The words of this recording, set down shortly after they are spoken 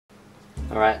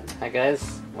Alright, hi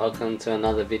guys, welcome to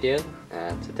another video.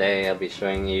 Today I'll be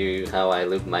showing you how I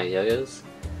lube my yo-yos.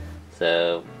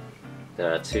 So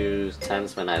there are two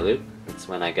times when I lube. It's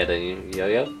when I get a new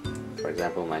yo-yo, for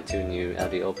example my two new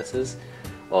Audi Opuses,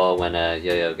 or when a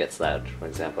yo-yo gets loud. For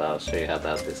example, I'll show you how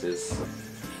loud this is.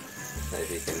 So if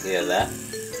you can hear that,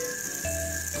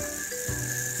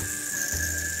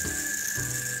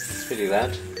 it's pretty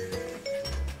loud.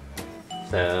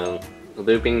 So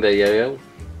lubing the yo-yo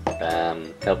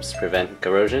helps prevent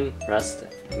corrosion, rust,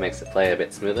 makes it play a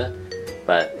bit smoother,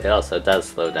 but it also does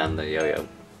slow down the yo-yo.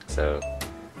 So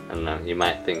I don't know, you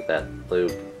might think that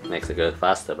lube makes it go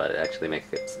faster, but it actually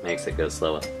makes it go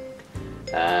slower.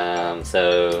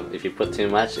 So if you put too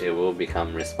much, it will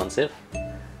become responsive.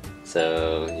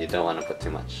 So you don't want to put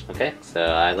too much. Okay, so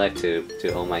I like to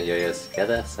do all my yo-yos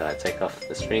together. So I take off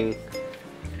the string,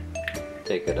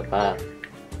 take it apart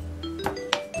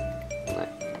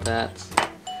like that.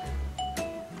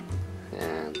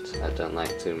 I don't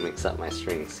like to mix up my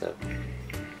strings, so...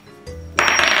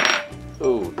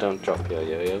 Ooh, don't drop your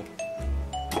yo-yo.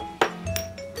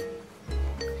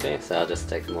 Okay, so I'll just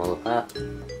take them all apart.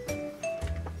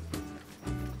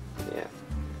 Yeah,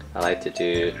 I like to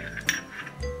do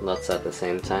lots at the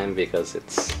same time because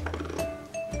it's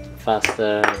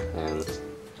faster, and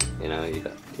you know, you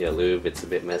got your lube, it's a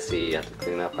bit messy, you have to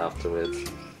clean up afterwards.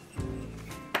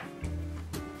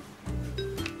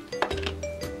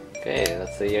 Okay,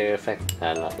 that's the yo-yo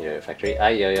not yo-yo factory,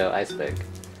 iYoyo iceberg.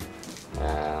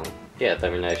 Yeah,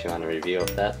 let me know if you want a review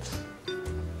of that.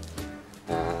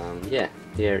 Yeah,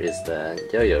 here is the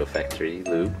yo-yo factory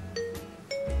lube.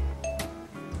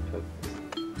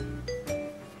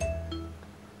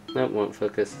 Nope, won't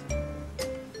focus. Can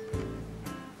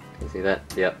you see that?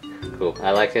 Yep, cool.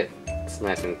 I like it. It's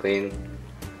nice and clean.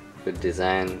 Good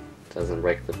design, doesn't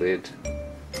break the lid.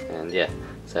 And yeah,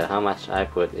 so how much I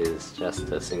put is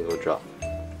just a single drop.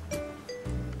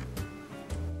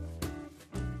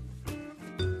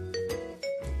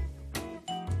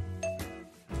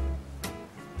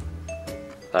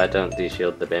 I don't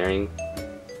de-shield the bearing.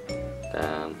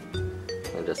 I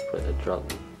just put a drop.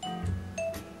 I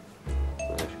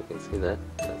don't know if you can see that.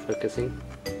 Is that focusing?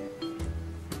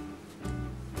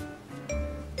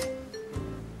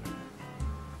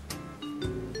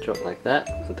 Drop like that,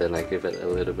 and then I give it a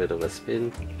little bit of a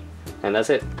spin, and that's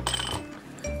it.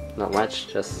 Not much,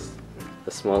 just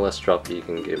the smallest drop you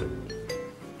can give it.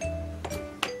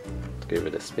 Give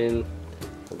it a spin.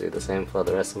 I'll do the same for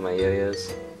the rest of my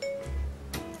yo-yos.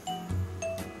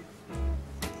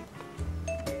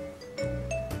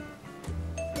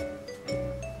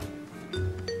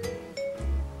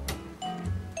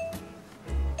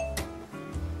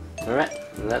 Alright,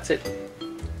 and that's it.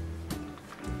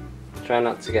 Try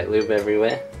not to get lube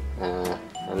everywhere.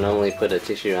 I normally put a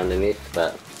tissue underneath,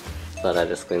 but thought I'd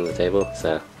just clean the table,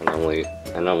 so I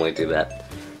normally do that.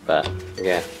 But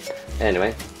yeah,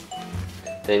 anyway,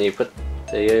 then you put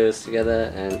the yo-yos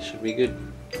together and it should be good.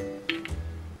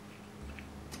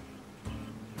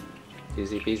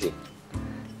 Easy peasy.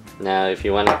 Now if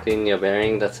you want to clean your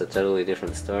bearing, that's a totally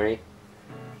different story.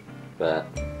 But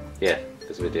yeah,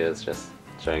 this video is just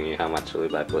showing you how much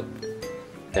lube I put.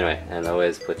 Anyway, and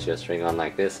always put your string on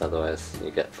like this, otherwise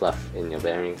you get fluff in your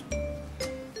bearing.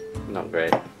 Not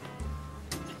great.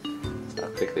 So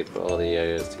I'll quickly put all the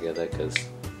yo-yos together because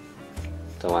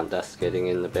don't want dust getting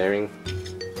in the bearing.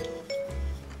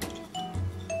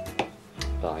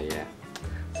 Oh yeah,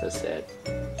 so sad.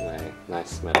 My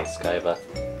nice metal skiver.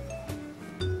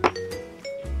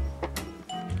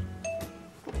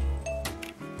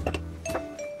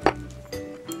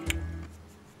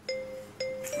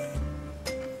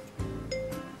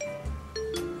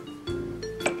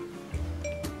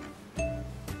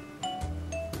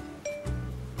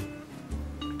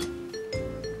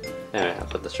 Anyway, I'll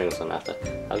put the strings on after.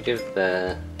 I'll give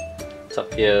the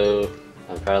top yo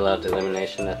unparalleled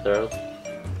illumination a throw,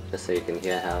 just so you can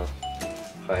hear how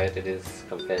quiet it is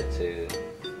compared to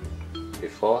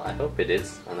before. I hope it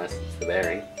is, unless it's the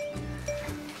bearing.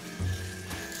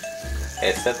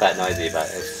 It's still quite noisy, but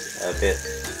it's a bit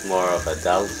more of a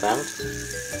dull sound.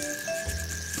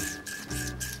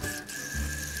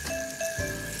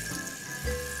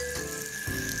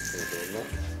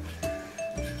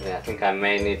 Yeah, I think I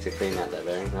may need to clean out that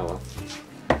bearing. Oh well.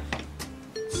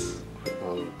 Let's put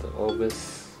on the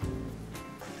Orbis.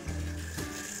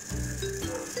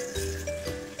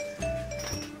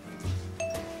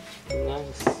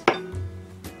 Nice.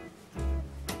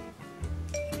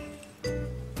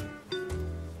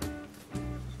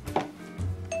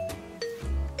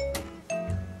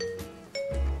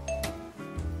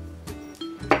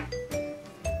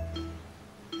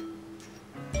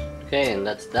 Okay, and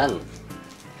that's done.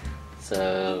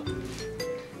 So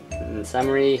in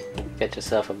summary, get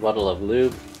yourself a bottle of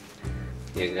lube.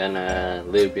 You're gonna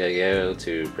lube your yo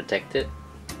to protect it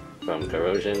from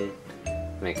corrosion,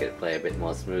 make it play a bit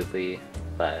more smoothly,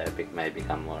 but it may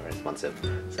become more responsive.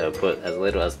 So put as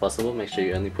little as possible, make sure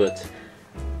you only put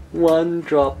 1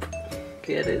 drop,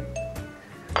 get it?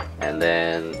 And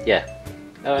then, yeah.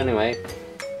 Oh, anyway,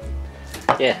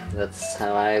 yeah, that's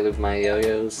how I lube my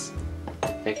yo-yos.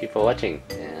 Thank you for watching,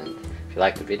 and if you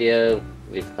liked the video,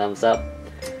 leave a thumbs up,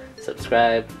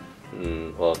 subscribe,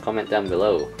 or comment down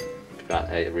below. If you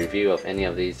want a review of any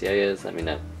of these yo-yos, let me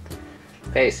know.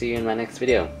 Okay, see you in my next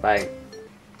video. Bye.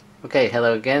 Okay,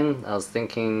 hello again. I was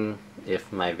thinking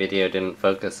if my video didn't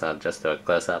focus, I'll just do a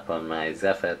close-up on my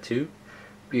Zephyr 2.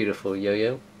 Beautiful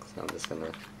yo-yo. So I'm just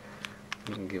gonna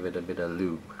give it a bit of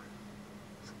lube.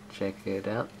 So check it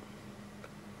out.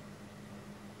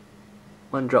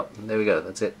 1 drop. There we go.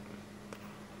 That's it.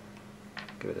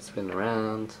 Give it a spin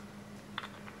around.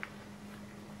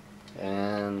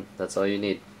 And that's all you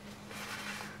need.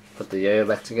 Put the yo-yo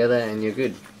back together and you're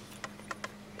good.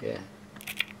 Yeah.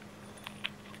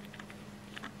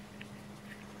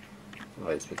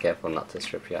 Always be careful not to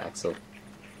strip your axle.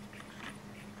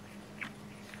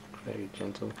 Very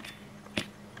gentle.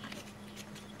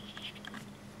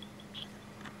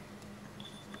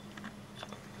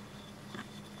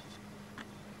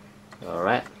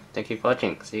 Alright, thank you for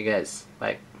watching. See you guys.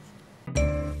 Bye.